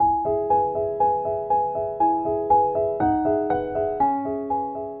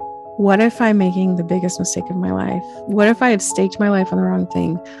What if I'm making the biggest mistake of my life? What if I had staked my life on the wrong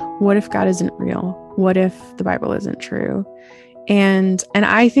thing? What if God isn't real? What if the Bible isn't true? And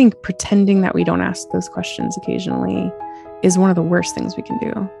I think pretending that we don't ask those questions occasionally is one of the worst things we can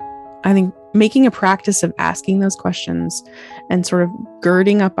do. I think making a practice of asking those questions and sort of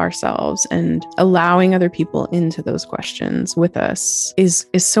girding up ourselves and allowing other people into those questions with us is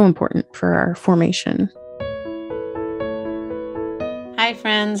so important for our formation. Hi,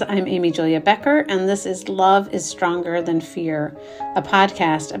 friends. I'm Amy Julia Becker, and this is Love is Stronger Than Fear, a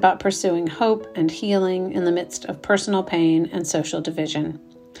podcast about pursuing hope and healing in the midst of personal pain and social division.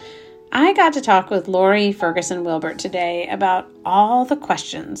 I got to talk with Lori Ferguson Wilbert today about all the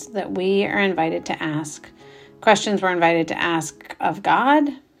questions that we are invited to ask. Questions we're invited to ask of God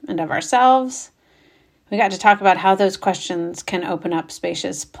and of ourselves. We got to talk about how those questions can open up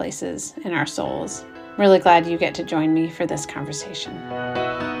spacious places in our souls. Really glad you get to join me for this conversation.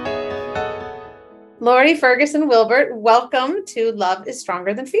 Lori Ferguson Wilbert, welcome to Love is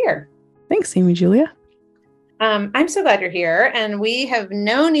Stronger Than Fear. Thanks, Amy Julia. I'm so glad you're here. And we have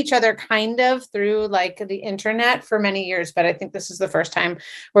known each other kind of through like the internet for many years, but I think this is the first time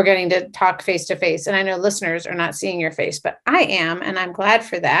we're getting to talk face to face. And I know listeners are not seeing your face, but I am, and I'm glad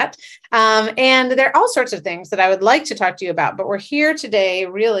for that. And there are all sorts of things that I would like to talk to you about, but we're here today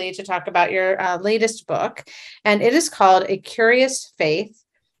really to talk about your latest book. And it is called A Curious Faith: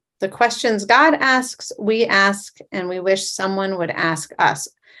 The Questions God Asks, We Ask, and We Wish Someone Would Ask Us.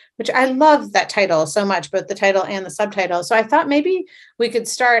 Which I love that title so much, both the title and the subtitle. So I thought maybe we could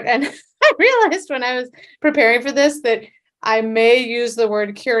start. And I realized when I was preparing for this that I may use the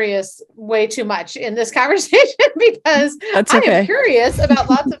word curious way too much in this conversation because That's okay. I am curious about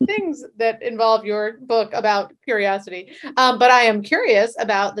lots of things that involve your book about curiosity. But I am curious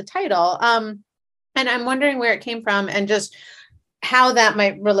about the title. And I'm wondering where it came from and just how that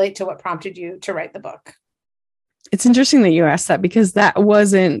might relate to what prompted you to write the book. It's interesting that you asked that because that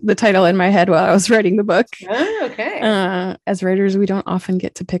wasn't the title in my head while I was writing the book. Oh, okay. As writers, we don't often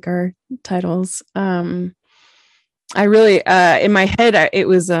get to pick our titles. I really, in my head, it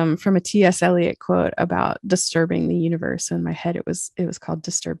was from a T.S. Eliot quote about disturbing the universe. In my head, it was called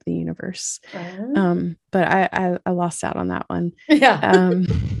Disturb the Universe. But I lost out on that one. Yeah.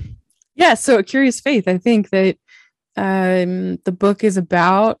 Yeah. So A Curious Faith, I think that the book is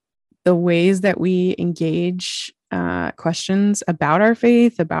about the ways that we engage questions about our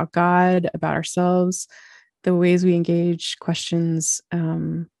faith, about God, about ourselves, the ways we engage questions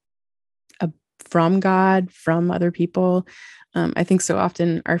from God, from other people. I think so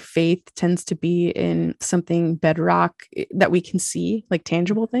often our faith tends to be in something bedrock that we can see, like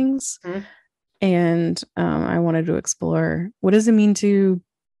tangible things. Mm-hmm. And I wanted to explore, what does it mean to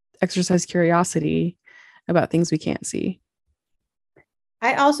exercise curiosity about things we can't see?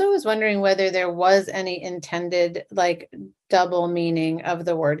 I also was wondering whether there was any intended like double meaning of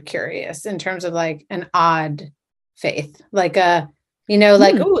the word curious in terms of like an odd faith, like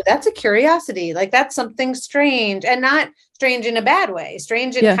ooh, that's a curiosity. Like that's something strange, and not strange in a bad way,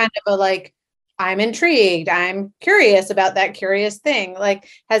 strange in kind of a like, I'm intrigued, I'm curious about that curious thing. Like,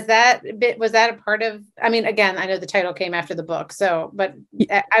 was that a part of, I mean, again, I know the title came after the book, but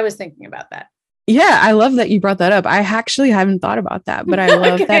I was thinking about that. Yeah, I love that you brought that up. I actually haven't thought about that, but I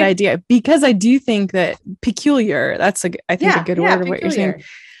love that idea because I do think that peculiar, that's a good word of what you're saying.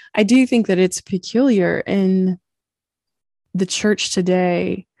 I do think that it's peculiar in the church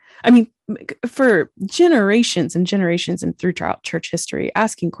today. I mean, for generations and generations and throughout church history,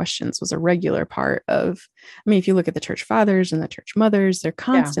 asking questions was a regular part of, if you look at the church fathers and the church mothers, they're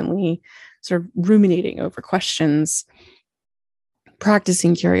constantly sort of ruminating over questions,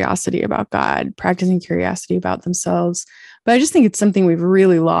 practicing curiosity about God, practicing curiosity about themselves. But I just think it's something we've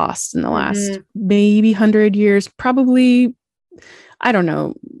really lost in the last maybe 100 years, probably, I don't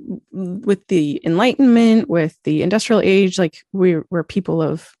know, with the Enlightenment, with the industrial age, like we're people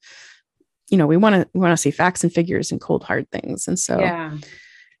of, we want to see facts and figures and cold, hard things. And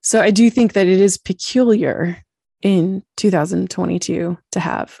so I do think that it is peculiar in 2022 to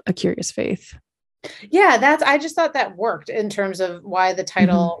have a curious faith. Yeah, I just thought that worked in terms of why the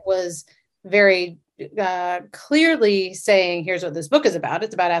title was very clearly saying, here's what this book is about.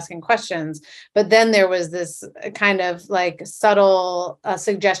 It's about asking questions. But then there was this kind of like subtle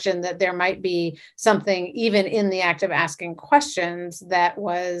suggestion that there might be something even in the act of asking questions that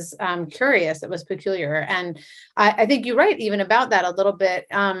was curious, that was peculiar. And I think you're right, even about that a little bit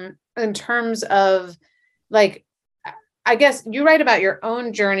in terms of like, I guess you write about your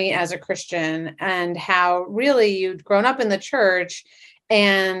own journey as a Christian and how really you'd grown up in the church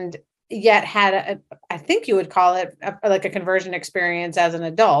and yet had I think you would call it like a conversion experience as an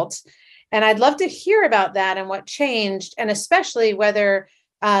adult. And I'd love to hear about that and what changed, and especially whether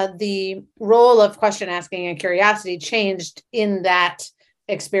the role of question asking and curiosity changed in that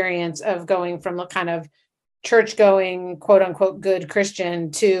experience of going from the kind of church going, quote unquote, good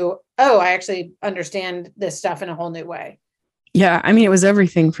Christian to, oh, I actually understand this stuff in a whole new way. Yeah. I mean, it was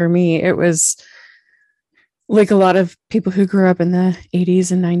everything for me. It was like a lot of people who grew up in the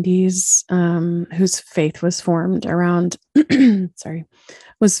 80s and 90s, whose faith was formed around,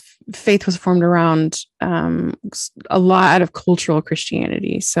 faith was formed around a lot of cultural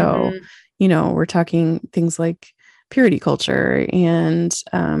Christianity. So, we're talking things like purity culture and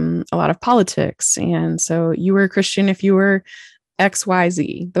a lot of politics. And so you were a Christian if you were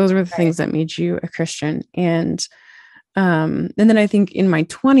XYZ. Those were the things that made you a Christian. And then I think in my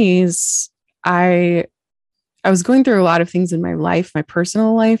 20s, I was going through a lot of things in my life, my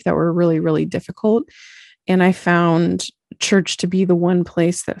personal life, that were really, really difficult. And I found church to be the one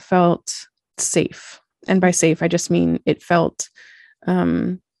place that felt safe. And by safe, I just mean it felt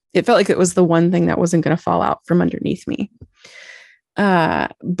like it was the one thing that wasn't going to fall out from underneath me.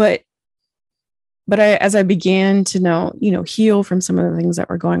 But as I began to know, heal from some of the things that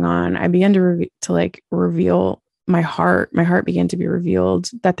were going on, I began to reveal my heart. My heart began to be revealed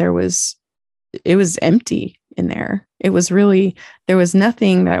that it was empty in there. It was really, there was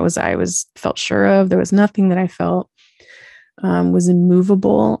nothing that I felt sure of. There was nothing that I felt was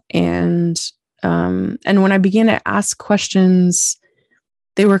immovable. And when I began to ask questions,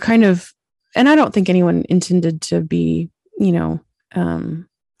 they were kind of, and I don't think anyone intended to be,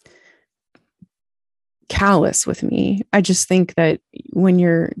 callous with me. I just think that when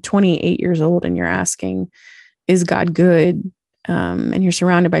you're 28 years old and you're asking, is God good? And you're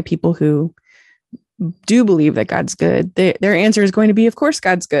surrounded by people who do believe that God's good, their answer is going to be, of course,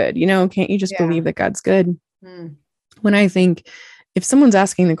 God's good. Can't you just believe that God's good? When I think if someone's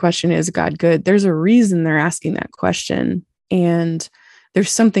asking the question, is God good? There's a reason they're asking that question. And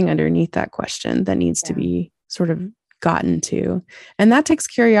there's something underneath that question that needs to be sort of gotten to. And that takes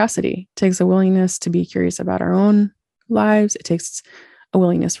curiosity, it takes a willingness to be curious about our own lives. It takes a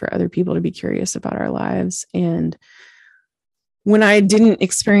willingness for other people to be curious about our lives. And when I didn't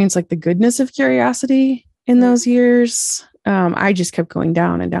experience like the goodness of curiosity in those years, I just kept going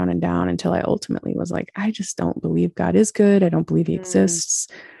down and down and down until I ultimately was like, I just don't believe God is good. I don't believe he exists.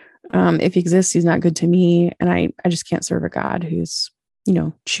 If he exists, he's not good to me. And I just can't serve a God who's,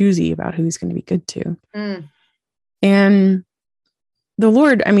 choosy about who he's going to be good to. And the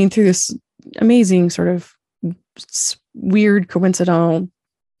Lord, I mean, through this amazing sort of weird coincidental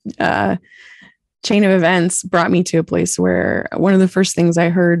chain of events, brought me to a place where one of the first things I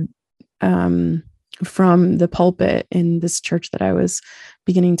heard from the pulpit in this church that I was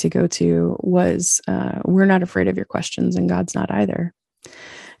beginning to go to was, we're not afraid of your questions and God's not either.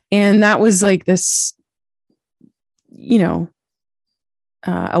 And that was like this,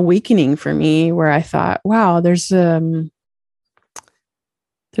 awakening for me, where I thought, wow, there's a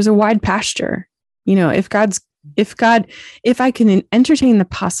wide pasture. If I can entertain the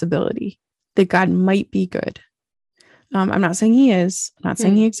possibility that God might be good. I'm not saying he is, I'm not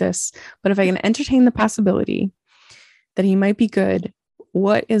saying he exists, but if I can entertain the possibility that he might be good,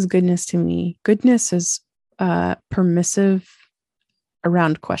 what is goodness to me? Goodness is permissive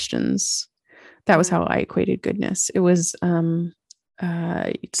around questions. That was how I equated goodness. It was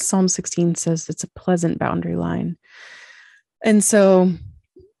Psalm 16 says it's a pleasant boundary line. And so,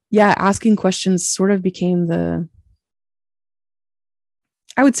 asking questions sort of became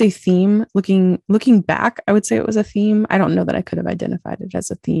I would say theme. Looking back, I would say it was a theme. I don't know that I could have identified it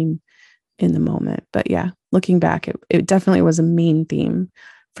as a theme in the moment, but looking back, it definitely was a main theme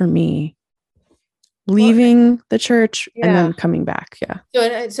for me, leaving the church and then coming back. So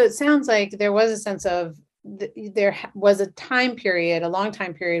it sounds like there was a sense of, there was a long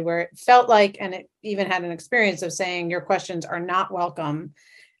time period where it felt like, and it even had an experience of saying your questions are not welcome,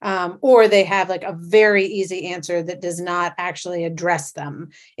 or they have like a very easy answer that does not actually address them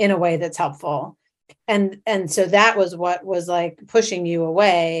in a way that's helpful. And so that was what was like pushing you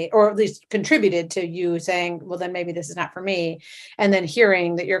away, or at least contributed to you saying, well, then maybe this is not for me. And then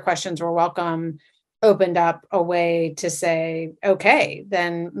hearing that your questions were welcome opened up a way to say, okay,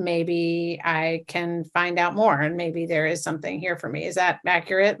 then maybe I can find out more, and maybe there is something here for me. Is that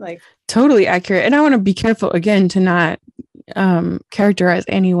accurate? Like, totally accurate. And I want to be careful again to not characterize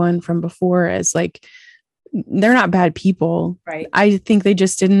anyone from before as like, they're not bad people. Right. I think they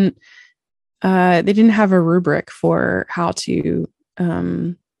just didn't have a rubric for how to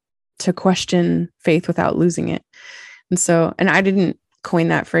question faith without losing it. And I didn't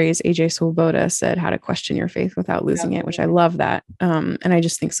coined that phrase. AJ Swoboda said, how to question your faith without losing it, which I love that. And I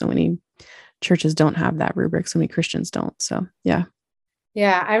just think so many churches don't have that rubric. So many Christians don't. So, yeah.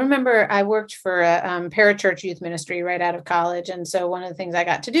 Yeah, I remember I worked for a parachurch youth ministry right out of college. And so one of the things I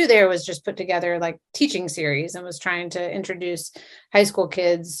got to do there was just put together like teaching series and was trying to introduce high school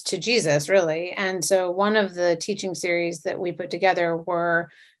kids to Jesus, really. And so one of the teaching series that we put together were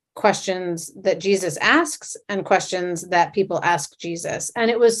questions that Jesus asks and questions that people ask Jesus. And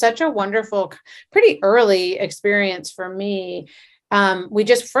it was such a wonderful, pretty early experience for me. We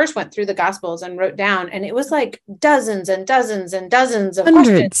just first went through the Gospels and wrote down, and it was like dozens and dozens and dozens of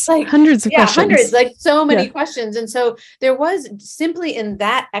questions, like hundreds of questions. Hundreds, like so many questions. And so there was simply in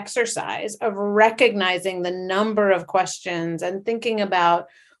that exercise of recognizing the number of questions and thinking about,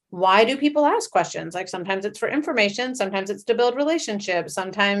 why do people ask questions? Like sometimes it's for information, sometimes it's to build relationships,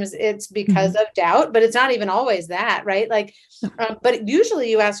 sometimes it's because of doubt, but it's not even always that, right? Like, but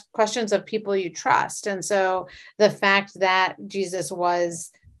usually you ask questions of people you trust. And so the fact that Jesus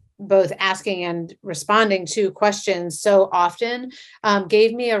was both asking and responding to questions so often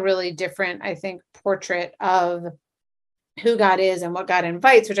gave me a really different, I think, portrait of who God is and what God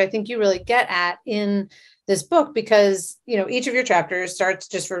invites, which I think you really get at in this book, because, you know, each of your chapters starts,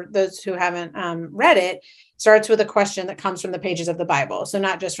 just for those who haven't read it, starts with a question that comes from the pages of the Bible. So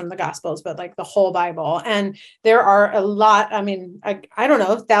not just from the Gospels, but like the whole Bible. And there are a lot, I mean, I don't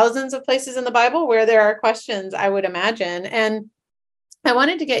know, thousands of places in the Bible where there are questions, I would imagine. And I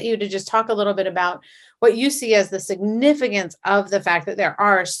wanted to get you to just talk a little bit about what you see as the significance of the fact that there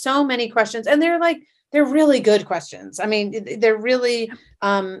are so many questions, and they're really good questions. I mean, they're really,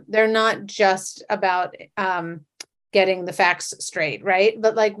 they're not just about getting the facts straight, right?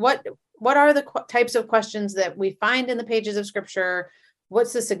 But like, what are the types of questions that we find in the pages of Scripture?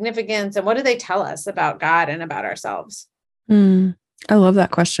 What's the significance, and what do they tell us about God and about ourselves? I love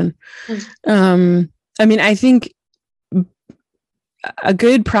that question. I mean, I think a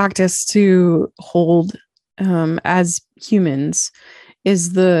good practice to hold as humans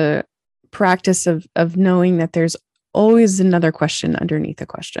is the practice of knowing that there's always another question underneath a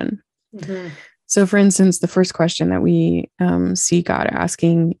question. So for instance, the first question that we see God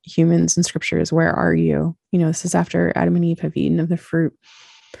asking humans in Scripture is, where are you? You know, this is after Adam and Eve have eaten of the fruit.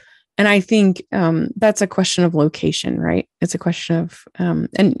 And I think that's a question of location, right? It's a question of,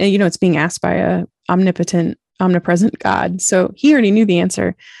 and you know, it's being asked by a omnipotent, omnipresent God. So he already knew the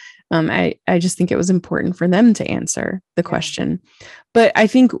answer. I just think it was important for them to answer the question. But I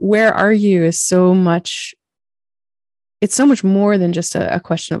think where are you is so much, it's so much more than just a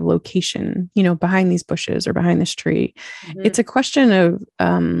question of location, you know, behind these bushes or behind this tree. It's a question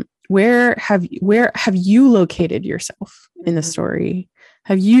of where have you located yourself in the story?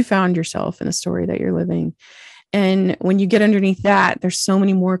 Have you found yourself in the story that you're living? And when you get underneath that, there's so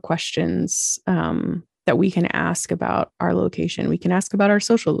many more questions that we can ask about our location. We can ask about our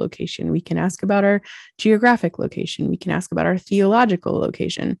social location. We can ask about our geographic location. We can ask about our theological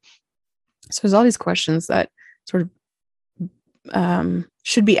location. So there's all these questions that sort of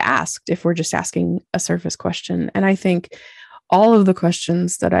should be asked if we're just asking a surface question. And I think all of the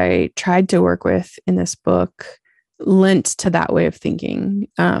questions that I tried to work with in this book lent to that way of thinking,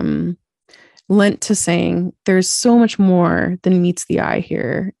 lent to saying there's so much more than meets the eye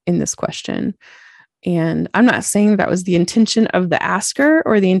here in this question. And I'm not saying that was the intention of the asker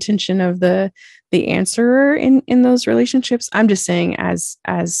or the intention of the answerer in those relationships. I'm just saying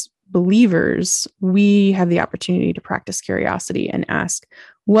as believers, we have the opportunity to practice curiosity and ask,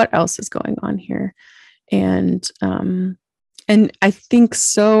 what else is going on here? And I think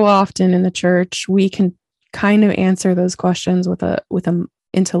so often in the church, we can kind of answer those questions with an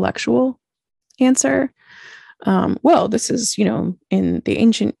intellectual answer. Well, this is, you know, in the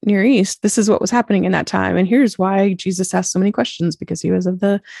ancient Near East, this is what was happening in that time. And here's why Jesus asked so many questions, because he was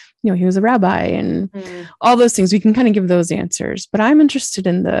he was a rabbi and all those things. We can kind of give those answers, but I'm interested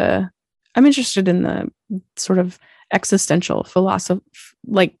in the sort of existential philosophy,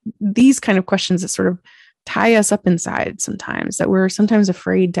 like these kind of questions that sort of tie us up inside sometimes, that we're sometimes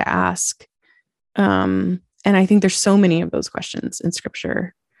afraid to ask. And I think there's so many of those questions in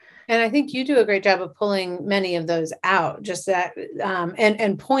Scripture. And I think you do a great job of pulling many of those out, just that,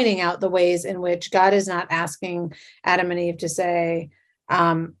 and pointing out the ways in which God is not asking Adam and Eve to say,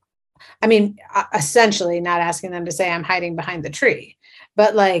 essentially not asking them to say, I'm hiding behind the tree,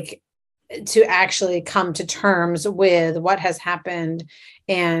 but like to actually come to terms with what has happened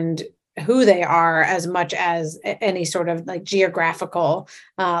and who they are, as much as any sort of like geographical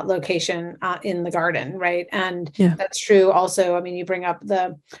location in the garden, right? And that's true also. I mean, you bring up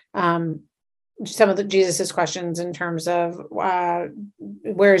the some of the Jesus's questions in terms of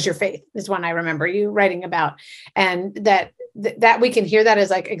where is your faith is one I remember you writing about, and that we can hear that as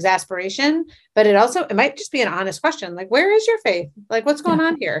like exasperation, but it might just be an honest question, like, where is your faith? Like, what's going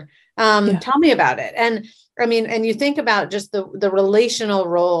on here? Tell me about it. And I mean, and you think about just the relational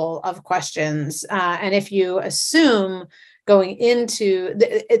role of questions, and if you assume going into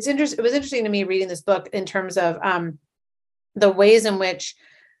it was interesting to me reading this book in terms of the ways in which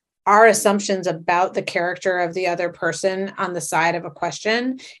our assumptions about the character of the other person on the side of a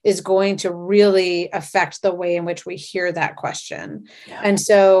question is going to really affect the way in which we hear that question. Yeah. And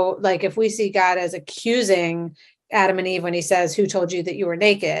so, like, if we see God as accusing Adam and Eve when he says, who told you that you were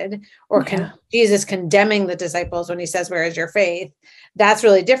naked? Or Jesus condemning the disciples when he says, where is your faith? That's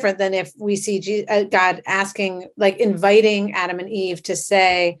really different than if we see God asking, like, inviting Adam and Eve to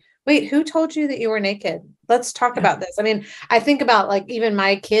say, wait, who told you that you were naked? Let's talk about this. I mean, I think about, like, even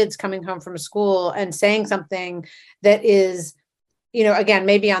my kids coming home from school and saying something that is, again,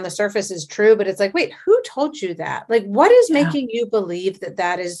 maybe on the surface is true, but it's like, wait, who told you that? Like, what is making you believe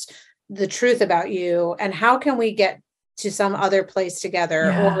that is the truth about you? And how can we get to some other place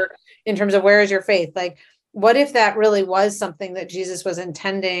together? Or in terms of where is your faith? Like, what if that really was something that Jesus was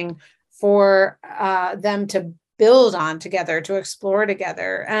intending for them to build on together, to explore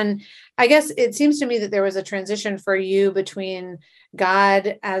together? And I guess it seems to me that there was a transition for you between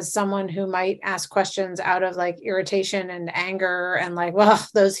God as someone who might ask questions out of, like, irritation and anger and, like, well,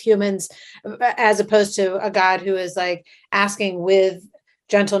 those humans, as opposed to a God who is, like, asking with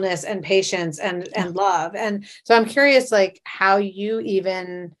gentleness and patience and love. And so I'm curious, like, how you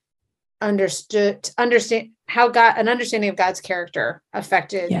even understand how an understanding of God's character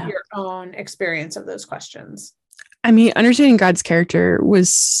affected your own experience of those questions. I mean, understanding God's character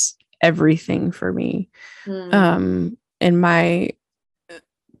was everything for me. In my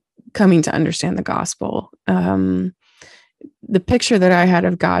coming to understand the gospel. The picture that I had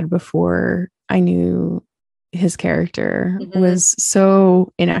of God before I knew his character was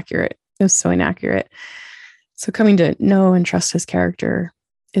so inaccurate. It was so inaccurate. So coming to know and trust his character,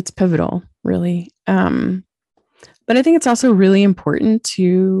 it's pivotal, really. But I think it's also really important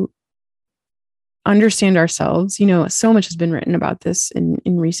to understand ourselves. So much has been written about this in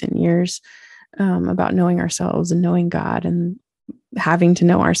recent years, about knowing ourselves and knowing God and having to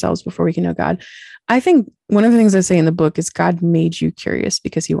know ourselves before we can know God. I think one of the things I say in the book is God made you curious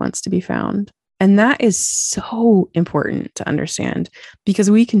because he wants to be found. And that is so important to understand,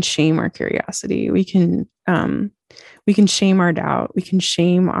 because we can shame our curiosity. We can shame our doubt. We can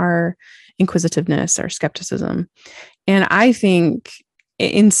shame our inquisitiveness, our skepticism. And I think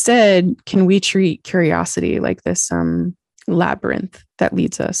instead, can we treat curiosity like this labyrinth that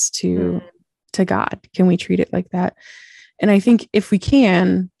leads us to God? Can we treat it like that? And I think if we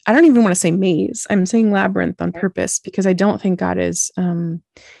can, I don't even want to say maze. I'm saying labyrinth on purpose, because I don't think God is,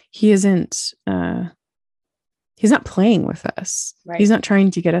 he's not playing with us. Right. He's not trying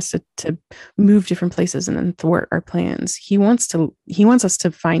to get us to move different places and then thwart our plans. He wants us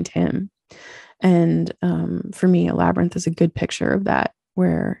to find him. And for me, a labyrinth is a good picture of that,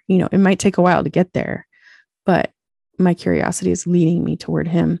 where, it might take a while to get there, but my curiosity is leading me toward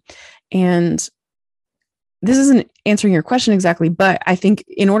him. And this isn't answering your question exactly, but I think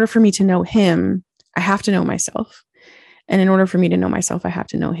in order for me to know him, I have to know myself. And in order for me to know myself, I have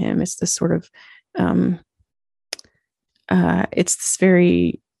to know him. It's this sort of, it's this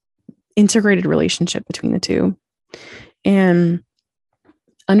very integrated relationship between the two. And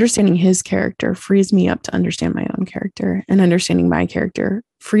understanding his character frees me up to understand my own character, and understanding my character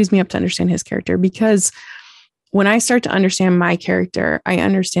frees me up to understand his character. Because when I start to understand my character, I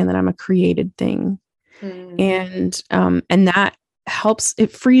understand that I'm a created thing. And that helps,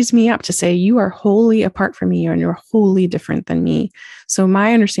 it frees me up to say, you are wholly apart from me, and you're wholly different than me. So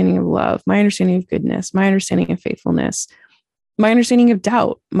my understanding of love, my understanding of goodness, my understanding of faithfulness, my understanding of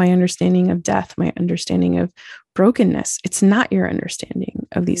doubt, my understanding of death, my understanding of brokenness, it's not your understanding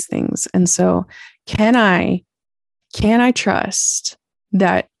of these things. And so can I trust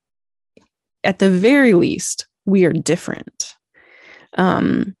that at the very least we are different?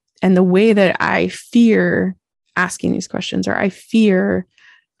 And the way that I fear asking these questions, or I fear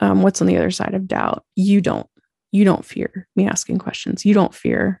what's on the other side of doubt, you don't fear me asking questions. You don't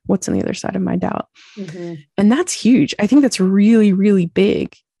fear what's on the other side of my doubt. And that's huge. I think that's really, really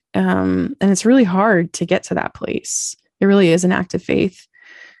big. And it's really hard to get to that place. It really is an act of faith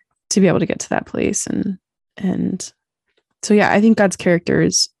to be able to get to that place. And so, yeah, I think God's character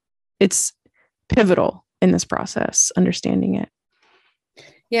it's pivotal in this process, understanding it.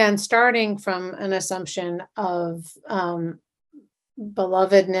 Yeah. And starting from an assumption of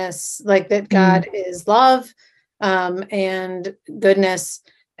belovedness, like that God is love, and goodness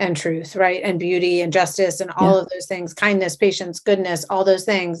and truth, right? And beauty and justice and all of those things, kindness, patience, goodness, all those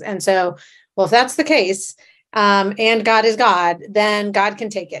things. And so, well, if that's the case, and God is God, then God can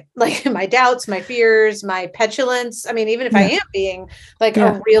take it. Like my doubts, my fears, my petulance. I mean, even if I am being like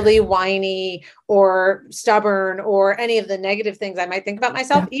a really whiny or stubborn or any of the negative things I might think about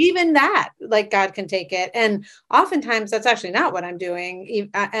myself, even that, like God can take it. And oftentimes that's actually not what I'm doing.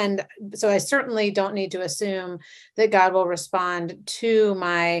 And so I certainly don't need to assume that God will respond to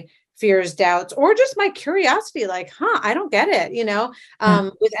my fears, doubts, or just my curiosity, like, I don't get it,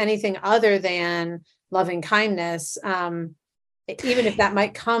 with anything other than loving kindness, even if that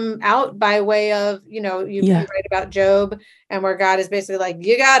might come out by way of, you write about Job, and where God is basically like,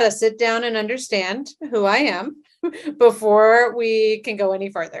 you got to sit down and understand who I am before we can go any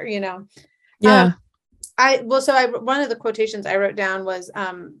further, Yeah. One of the quotations I wrote down was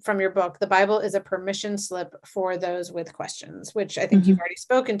from your book, "The Bible is a permission slip for those with questions," which I think you've already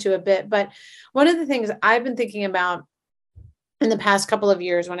spoken to a bit. But one of the things I've been thinking about in the past couple of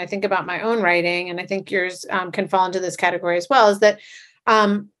years, when I think about my own writing, and I think yours can fall into this category as well, is that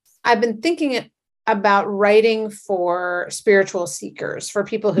I've been thinking about writing for spiritual seekers, for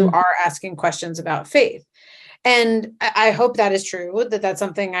people who are asking questions about faith. And I hope that is true, that that's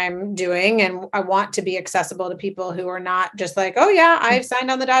something I'm doing. And I want to be accessible to people who are not just like, oh yeah, I've signed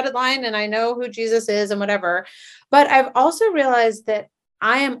on the dotted line and I know who Jesus is and whatever. But I've also realized that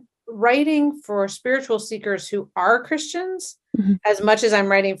I am writing for spiritual seekers who are Christians as much as I'm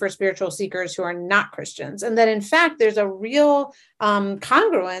writing for spiritual seekers who are not Christians. And that in fact, there's a real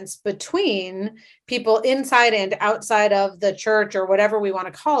congruence between people inside and outside of the church, or whatever we want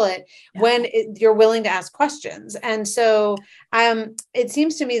to call it, when you're willing to ask questions. And so it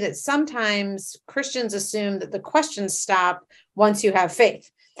seems to me that sometimes Christians assume that the questions stop once you have faith.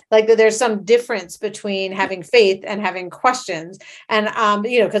 Like that there's some difference between having faith and having questions. And,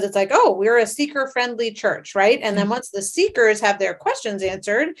 because it's like, oh, we're a seeker-friendly church, right? And then once the seekers have their questions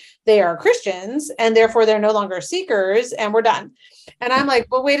answered, they are Christians, and therefore they're no longer seekers, and we're done. And I'm like,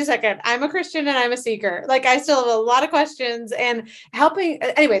 well, wait a second. I'm a Christian and I'm a seeker. Like I still have a lot of questions, and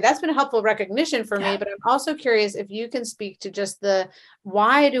anyway, that's been a helpful recognition for me. But I'm also curious if you can speak to just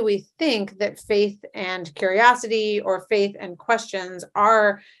why do we think that faith and curiosity, or faith and questions,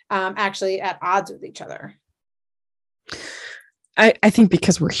 are actually at odds with each other? I think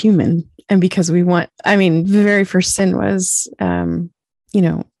because we're human, and because the very first sin was,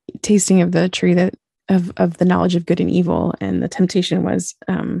 tasting of the tree of the knowledge of good and evil. And the temptation was,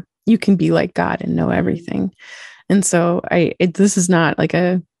 you can be like God and know everything. And so this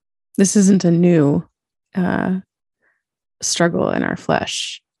isn't a new struggle in our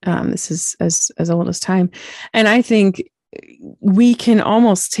flesh. This is as old as time. And I think we can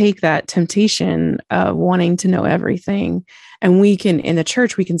almost take that temptation of wanting to know everything, and we can, in the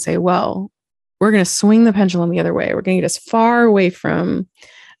church, we can say, well, we're going to swing the pendulum the other way. We're going to get as far away from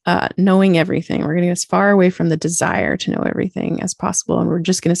knowing everything. We're going to get as far away from the desire to know everything as possible. And we're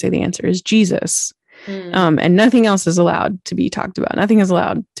just going to say the answer is Jesus. And nothing else is allowed to be talked about. Nothing is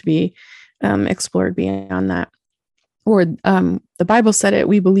allowed to be explored beyond that. Or the Bible said it,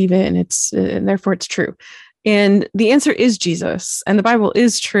 we believe it, and therefore it's true. And the answer is Jesus, and the Bible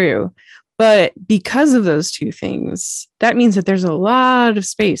is true. But because of those two things, that means that there's a lot of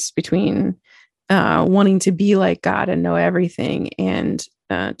space between wanting to be like God and know everything, and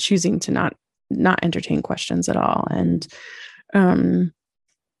choosing to not entertain questions at all. And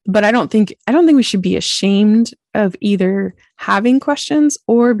but I don't think we should be ashamed of either having questions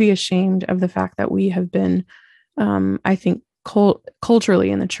or be ashamed of the fact that we have been, I think,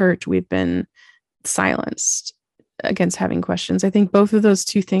 culturally in the church, we've been silenced against having questions. I think both of those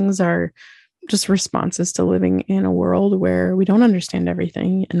two things are just responses to living in a world where we don't understand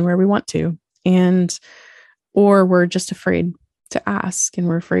everything and where we want to, or we're just afraid to ask, and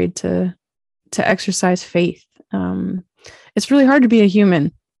we're afraid to exercise faith. It's really hard to be a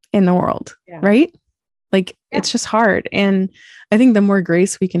human in the world, right? Like it's just hard. And I think the more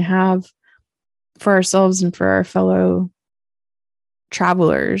grace we can have for ourselves and for our fellow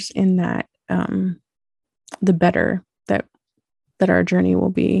travelers in that, the better that our journey will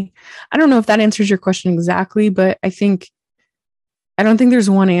be. I don't know if that answers your question exactly, but I don't think there's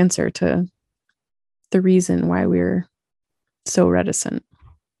one answer to the reason why we're so reticent.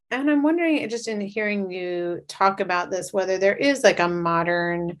 And I'm wondering, just in hearing you talk about this, whether there is like a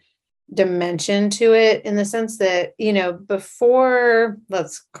modern dimension to it, in the sense that, before,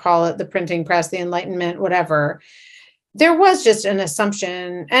 let's call it the printing press, the Enlightenment, whatever, there was just an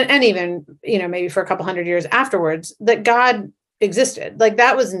assumption, and even, maybe for a couple hundred years afterwards, that God existed. Like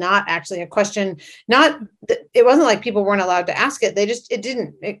that was not actually a question. It wasn't like people weren't allowed to ask it. It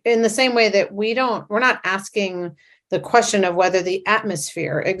didn't, in the same way that we're not asking the question of whether the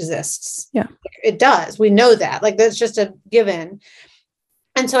atmosphere exists. Yeah, it does. We know that, like, that's just a given.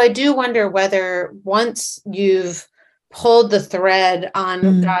 And so I do wonder whether once you've pulled the thread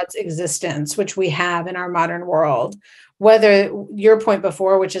on God's existence, which we have in our modern world, whether your point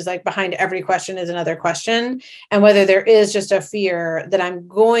before, which is like behind every question is another question, and whether there is just a fear that I'm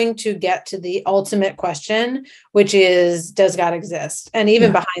going to get to the ultimate question, which is, does God exist? And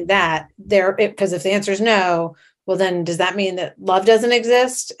even behind that, because if the answer is no, well, then does that mean that love doesn't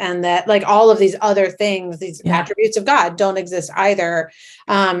exist? And that like all of these other things, these attributes of God don't exist either.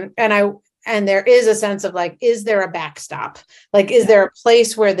 And there is a sense of like, is there a backstop? Like, is there a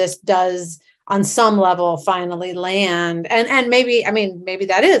place where this does on some level finally land? And maybe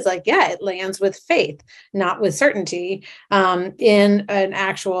that is like, it lands with faith, not with certainty, in an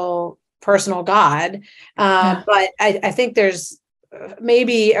actual personal God. But I think there's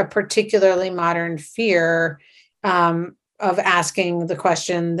maybe a particularly modern fear of asking the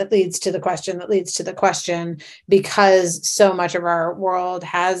question that leads to the question that leads to the question, because so much of our world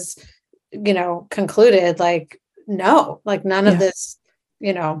has, concluded like, no, like none of this,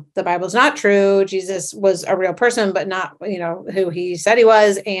 the Bible's not true. Jesus was a real person, but not, who he said he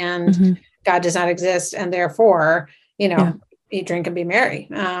was, and God does not exist. And therefore, eat, drink, and be merry.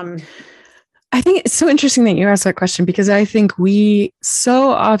 I think it's so interesting that you asked that question, because I think we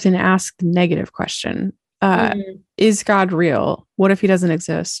so often ask the negative question. Is God real? What if he doesn't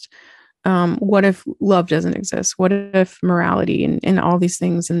exist? What if love doesn't exist? What if morality and all these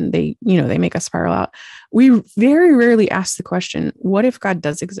things, and they make us spiral out? We very rarely ask the question, what if God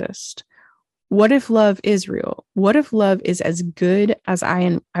does exist? What if love is real? What if love is as good as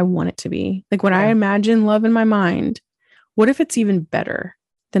I want it to be? Like when I imagine love in my mind, what if it's even better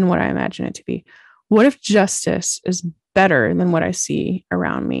than what I imagine it to be? What if justice is better than what I see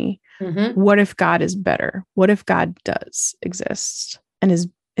around me? What if God is better? What if God does exist and is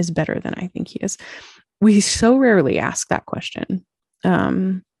better than I think he is? We so rarely ask that question.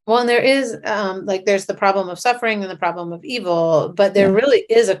 Well, and there is there's the problem of suffering and the problem of evil, but there really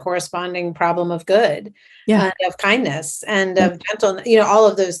is a corresponding problem of good, and of kindness and of gentleness, all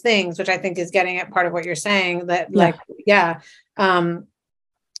of those things, which I think is getting at part of what you're saying, that and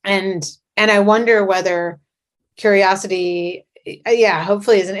I wonder whether curiosity,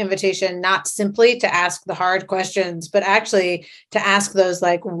 hopefully is an invitation, not simply to ask the hard questions, but actually to ask those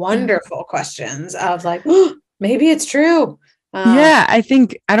like wonderful questions of like, oh, maybe it's true. I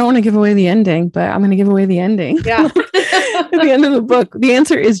think I don't want to give away the ending, but I'm going to give away the ending. Yeah. At the end of the book, the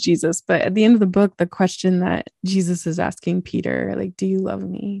answer is Jesus. But at the end of the book, the question that Jesus is asking Peter, like, do you love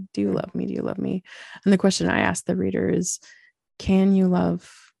me? Do you love me? Do you love me? And the question I ask the reader is, can you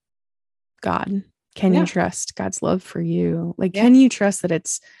love God? Can you trust God's love for you? Like, can you trust that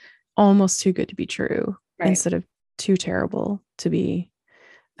it's almost too good to be true instead of too terrible to be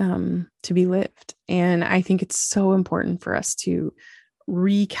lived? And I think it's so important for us to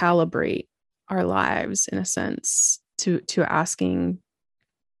recalibrate our lives in a sense to asking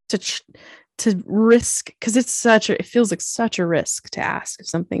to risk, because it feels like such a risk to ask if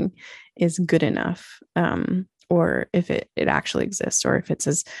something is good enough, or if it actually exists, or if it's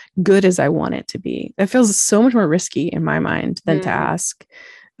as good as I want it to be. It feels so much more risky in my mind than to ask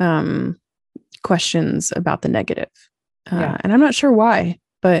questions about the negative. And I'm not sure why,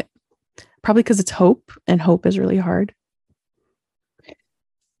 but probably because it's hope, and hope is really hard.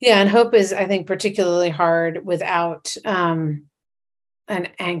 Yeah, and hope is, I think, particularly hard without an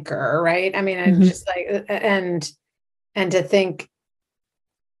anchor, right? I mean, I'm just like, and to think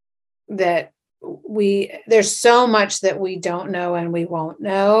that there's so much that we don't know and we won't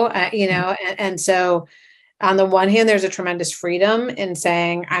know, and so on the one hand, there's a tremendous freedom in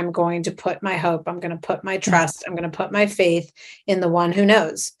saying, I'm going to put my hope, I'm going to put my trust, I'm going to put my faith in the one who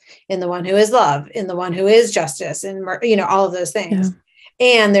knows, in the one who is love, in the one who is justice, and all of those things.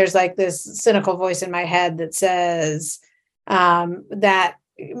 And there's like this cynical voice in my head that says that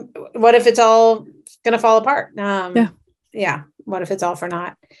what if it's all going to fall apart? What if it's all for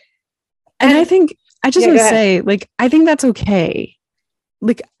naught? And I think I just want to say, like, I think that's okay.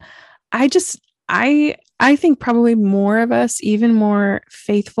 Like, I think probably more of us, even more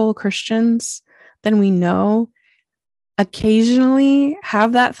faithful Christians than we know, occasionally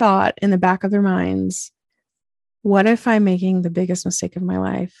have that thought in the back of their minds. What if I'm making the biggest mistake of my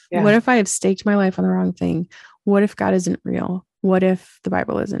life? What if I have staked my life on the wrong thing? What if God isn't real? What if the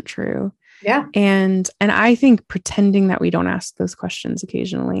Bible isn't true? And I think pretending that we don't ask those questions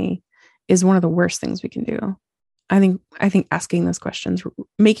occasionally is one of the worst things we can do. I think asking those questions,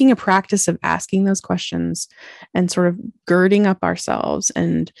 making a practice of asking those questions and sort of girding up ourselves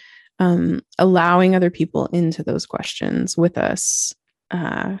and allowing other people into those questions with us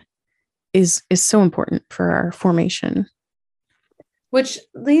is so important for our formation. Which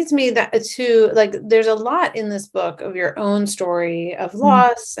leads me to like, there's a lot in this book of your own story of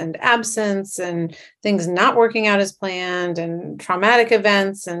loss and absence and things not working out as planned and traumatic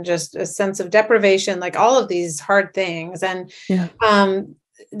events and just a sense of deprivation, like all of these hard things. And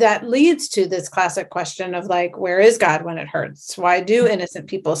that leads to this classic question of like, where is God when it hurts? Why do innocent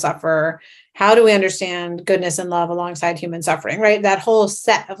people suffer? How do we understand goodness and love alongside human suffering, right? That whole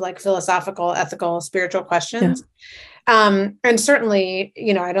set of like philosophical, ethical, spiritual questions. Yeah. And certainly,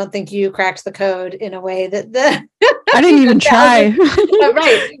 I don't think you cracked the code in a way that I didn't even try.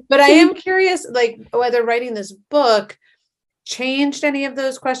 Right. But I am curious, like, whether writing this book changed any of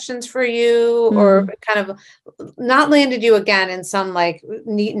those questions for you or kind of not landed you again in some like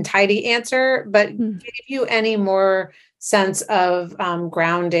neat and tidy answer, but gave you any more sense of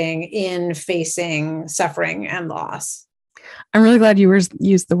grounding in facing suffering and loss. I'm really glad you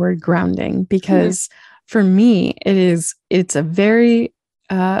used the word grounding because for me, it's a very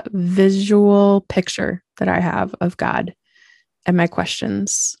visual picture that I have of God and my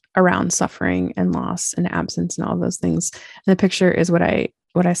questions around suffering and loss and absence and all those things. And the picture is what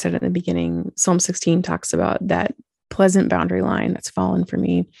I said at the beginning. Psalm 16 talks about that pleasant boundary line that's fallen for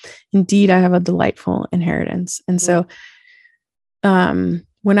me. Indeed, I have a delightful inheritance. And so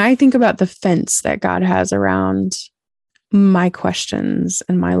when I think about the fence that God has around my questions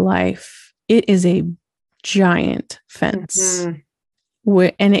and my life, it is a giant fence.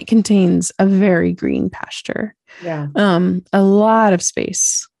 And it contains a very green pasture. Yeah. A lot of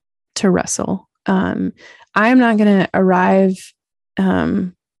space to wrestle. I am not going to arrive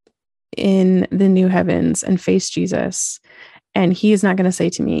in the new heavens and face Jesus. And he is not going to say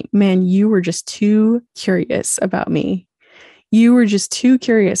to me, man, you were just too curious about me. You were just too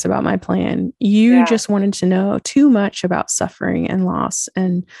curious about my plan. You just wanted to know too much about suffering and loss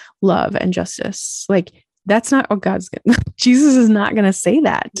and love and justice. Like, that's not what God's going to, Jesus is not going to say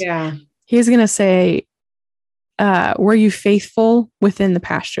that. Yeah. He's going to say, were you faithful within the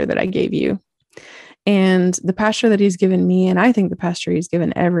pasture that I gave you? And the pasture that he's given me, and I think the pasture he's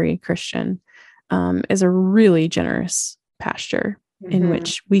given every Christian, is a really generous pasture in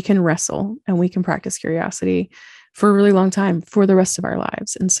which we can wrestle and we can practice curiosity for a really long time for the rest of our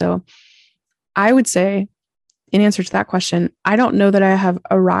lives. And so I would say, in answer to that question, I don't know that I have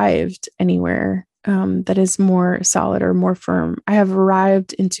arrived anywhere that is more solid or more firm. I have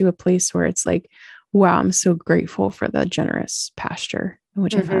arrived into a place where it's like, wow, I'm so grateful for the generous pasture in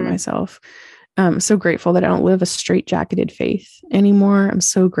which I find myself. I'm so grateful that I don't live a straitjacketed faith anymore. I'm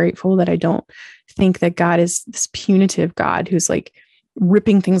so grateful that I don't think that God is this punitive God who's like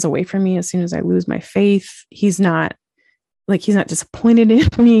ripping things away from me as soon as I lose my faith. He's not disappointed in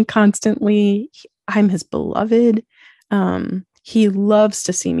me constantly. I'm his beloved. He loves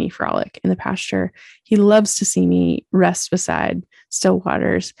to see me frolic in the pasture. He loves to see me rest beside still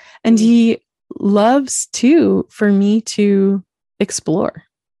waters. And he loves too for me to explore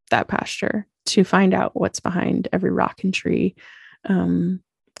that pasture, to find out what's behind every rock and tree in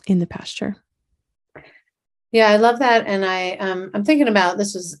the pasture. Yeah, I love that. And I'm thinking about,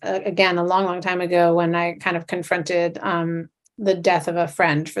 this was again, a long, long time ago when I kind of confronted the death of a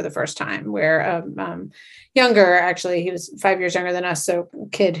friend for the first time, where younger, actually, he was 5 years younger than us. So a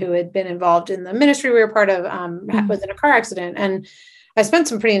kid who had been involved in the ministry we were part of was in a car accident. And I spent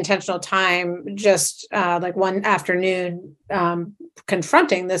some pretty intentional time just like one afternoon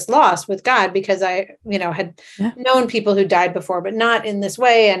confronting this loss with God, because I, had known people who died before, but not in this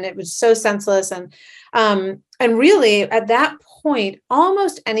way. And it was so senseless. And really at that point,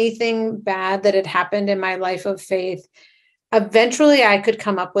 almost anything bad that had happened in my life of faith, eventually I could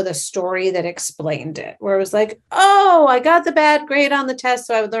come up with a story that explained it, where it was like, oh, I got the bad grade on the test,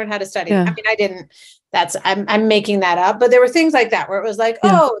 so I would learn how to study. I mean, I didn't, I'm making that up, but there were things like that where it was like,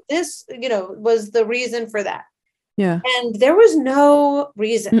 oh, this, was the reason for that. Yeah. And there was no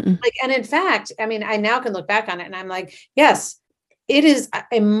reason. And in fact, I mean, I now can look back on it and I'm like, yes, it is.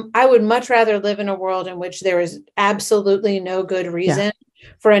 I would much rather live in a world in which there is absolutely no good reason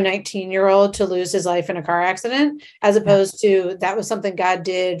for a 19-year-old to lose his life in a car accident, as opposed to that was something God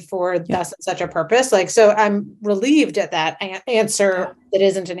did for thus and such a purpose. Like, so I'm relieved at that answer that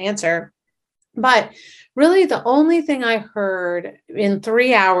isn't an answer. But really the only thing I heard in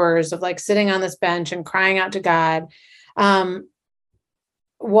 3 hours of like sitting on this bench and crying out to God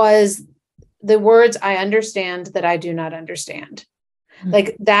was the words, I understand that I do not understand.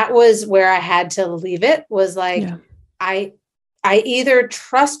 Like, that was where I had to leave it, was like, I either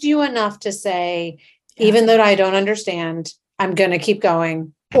trust you enough to say, even though I don't understand, I'm going to keep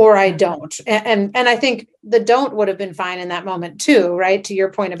going, or I don't. And I think the don't would have been fine in that moment too, right? To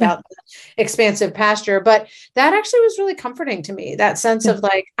your point about the expansive pasture, but that actually was really comforting to me, that sense of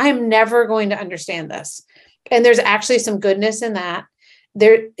like, I'm never going to understand this. And there's actually some goodness in that.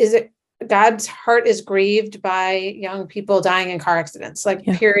 God's heart is grieved by young people dying in car accidents, like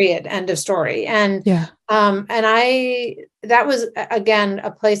period, end of story. And, that was again, a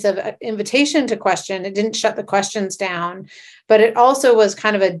place of invitation to question. It didn't shut the questions down, but it also was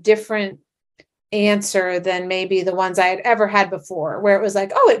kind of a different answer than maybe the ones I had ever had before, where it was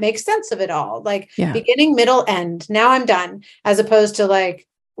like, oh, it makes sense of it all. Like beginning, middle, end. Now I'm done, as opposed to like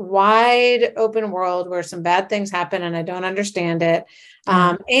wide open world where some bad things happen and I don't understand it.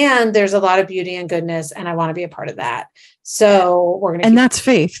 And there's a lot of beauty and goodness, and I want to be a part of that. So we're going to, and that's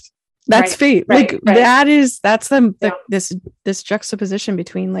faith. That's faith. Like that's this juxtaposition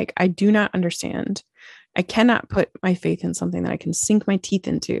between like, I do not understand. I cannot put my faith in something that I can sink my teeth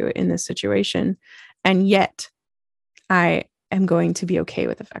into in this situation. And yet I am going to be okay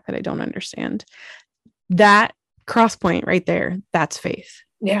with the fact that I don't understand. That cross point right there, that's faith.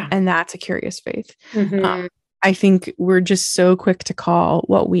 Yeah. And that's a curious faith. I think we're just so quick to call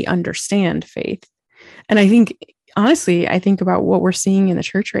what we understand faith. And I think, honestly, I think about what we're seeing in the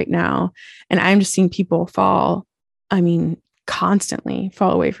church right now, and I'm just seeing people constantly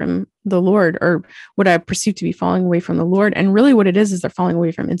fall away from the Lord, or what I perceive to be falling away from the Lord. And really what it is they're falling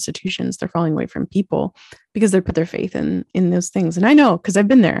away from institutions. They're falling away from people because they put their faith in those things. And I know, because I've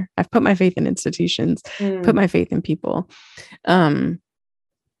been there. I've put my faith in institutions, put my faith in people.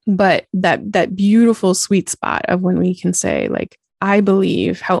 But that beautiful sweet spot of when we can say like, I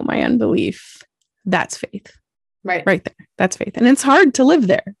believe, help my unbelief. That's faith. Right there. That's faith. And it's hard to live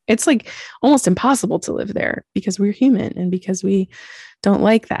there. It's like almost impossible to live there because we're human and because we don't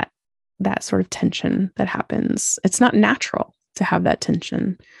like that sort of tension that happens. It's not natural to have that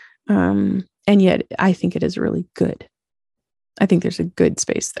tension. And yet I think it is really good. I think there's a good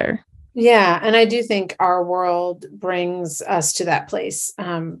space there. Yeah. And I do think our world brings us to that place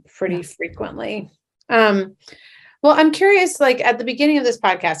pretty frequently. Well, I'm curious, like at the beginning of this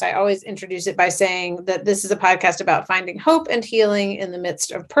podcast, I always introduce it by saying that this is a podcast about finding hope and healing in the midst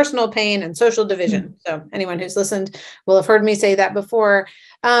of personal pain and social division. So anyone who's listened will have heard me say that before.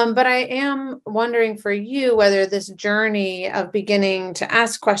 But I am wondering for you whether this journey of beginning to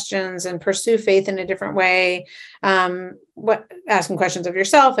ask questions and pursue faith in a different way, asking questions of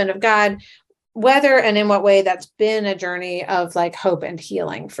yourself and of God, whether and in what way that's been a journey of like hope and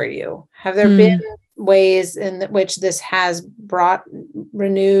healing for you. Have there been ways in which this has brought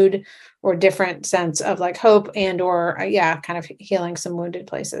renewed or different sense of like hope and or kind of healing some wounded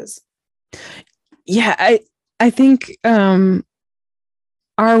places? Yeah, I think our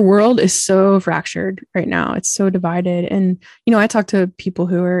world is so fractured right now. It's so divided. And, I talk to people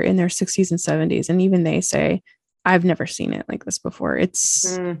who are in their 60s and 70s, and even they say, I've never seen it like this before. It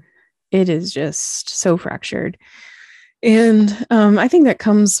is just so fractured. And I think that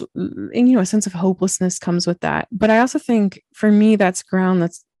comes, a sense of hopelessness comes with that. But I also think for me, that's ground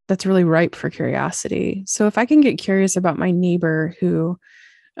that's really ripe for curiosity. So if I can get curious about my neighbor who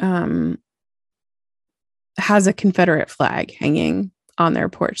has a Confederate flag hanging on their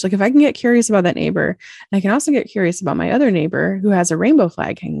porch, like if I can get curious about that neighbor, and I can also get curious about my other neighbor who has a rainbow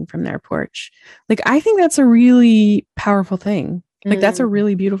flag hanging from their porch, like I think that's a really powerful thing. Like that's a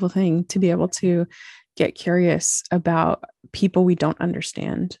really beautiful thing to be able to get curious about people we don't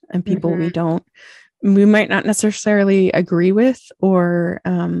understand and people we might not necessarily agree with or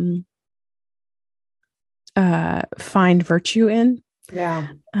find virtue in. Yeah.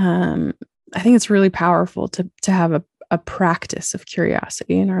 I think it's really powerful to have a practice of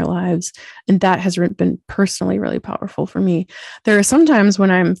curiosity in our lives. And that has been personally really powerful for me. There are some times when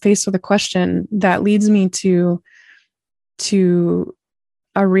I'm faced with a question that leads me to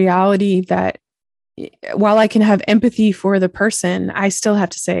a reality that while I can have empathy for the person, I still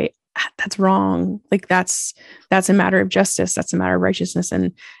have to say, that's wrong. Like that's a matter of justice. That's a matter of righteousness.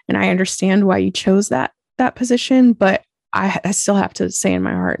 And I understand why you chose that position, but I still have to say in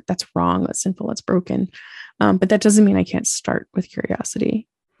my heart, that's wrong. That's sinful. That's broken. But that doesn't mean I can't start with curiosity.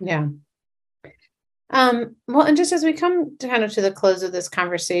 Yeah. Well, and just as we come to kind of to the close of this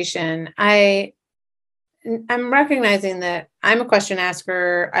conversation, I'm recognizing that I'm a question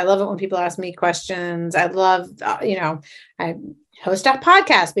asker. I love it when people ask me questions. I love, I host a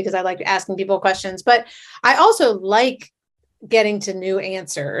podcast because I like asking people questions, but I also like getting to new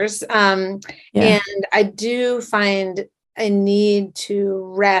answers. And I do find a need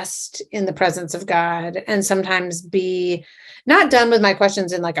to rest in the presence of God and sometimes be not done with my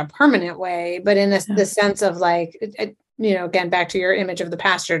questions in like a permanent way, but in the sense of like, again, back to your image of the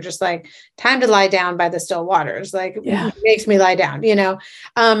pasture, just like time to lie down by the still waters, like it makes me lie down,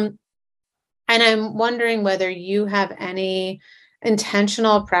 and I'm wondering whether you have any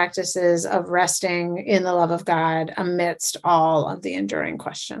intentional practices of resting in the love of God amidst all of the enduring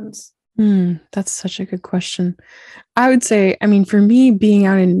questions. That's such a good question. I would say, for me, being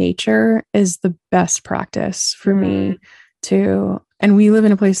out in nature is the best practice for me too. And we live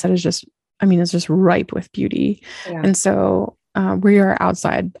in a place that is just, it's just ripe with beauty. Yeah. And so we are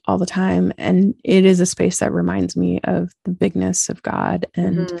outside all the time. And it is a space that reminds me of the bigness of God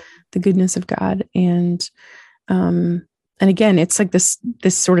and the goodness of God. And again, it's like this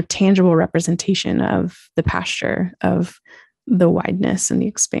sort of tangible representation of the pasture, of the wideness and the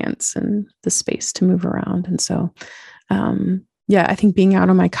expanse and the space to move around. And so, I think being out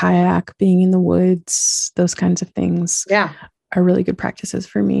on my kayak, being in the woods, those kinds of things are really good practices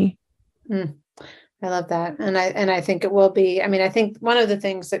for me. I love that. And I think it will be, I think one of the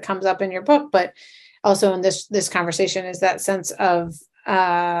things that comes up in your book, but also in this conversation, is that sense of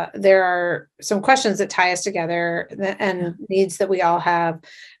there are some questions that tie us together and needs that we all have,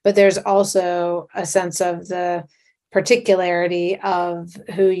 but there's also a sense of the particularity of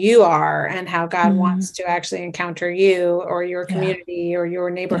who you are and how God wants to actually encounter you or your community or your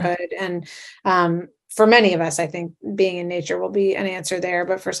neighborhood. And for many of us, I think being in nature will be an answer there,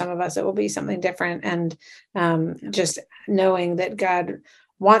 but for some of us, it will be something different. And just knowing that God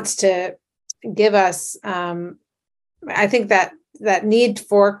wants to give us, I think that need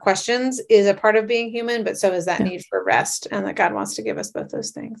for questions is a part of being human, but so is that need for rest, and that God wants to give us both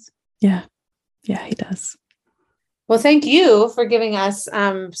those things. Yeah. Yeah, he does. Well, thank you for giving us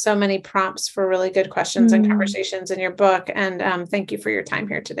so many prompts for really good questions and conversations in your book. And thank you for your time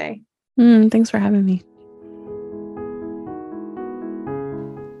here today. Thanks for having me.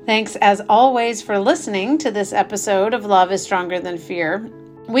 Thanks, as always, for listening to this episode of Love is Stronger Than Fear.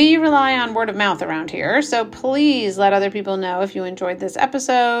 We rely on word of mouth around here, so please let other people know if you enjoyed this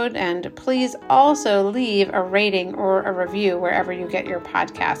episode, and please also leave a rating or a review wherever you get your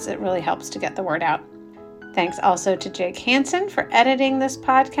podcasts. It really helps to get the word out. Thanks also to Jake Hansen for editing this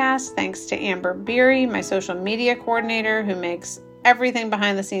podcast. Thanks to Amber Beery, my social media coordinator, who makes everything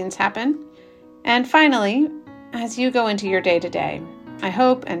behind the scenes happen. And finally, as you go into your day-to-day, I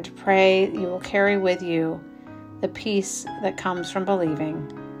hope and pray you will carry with you the peace that comes from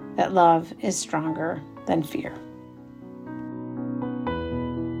believing that love is stronger than fear.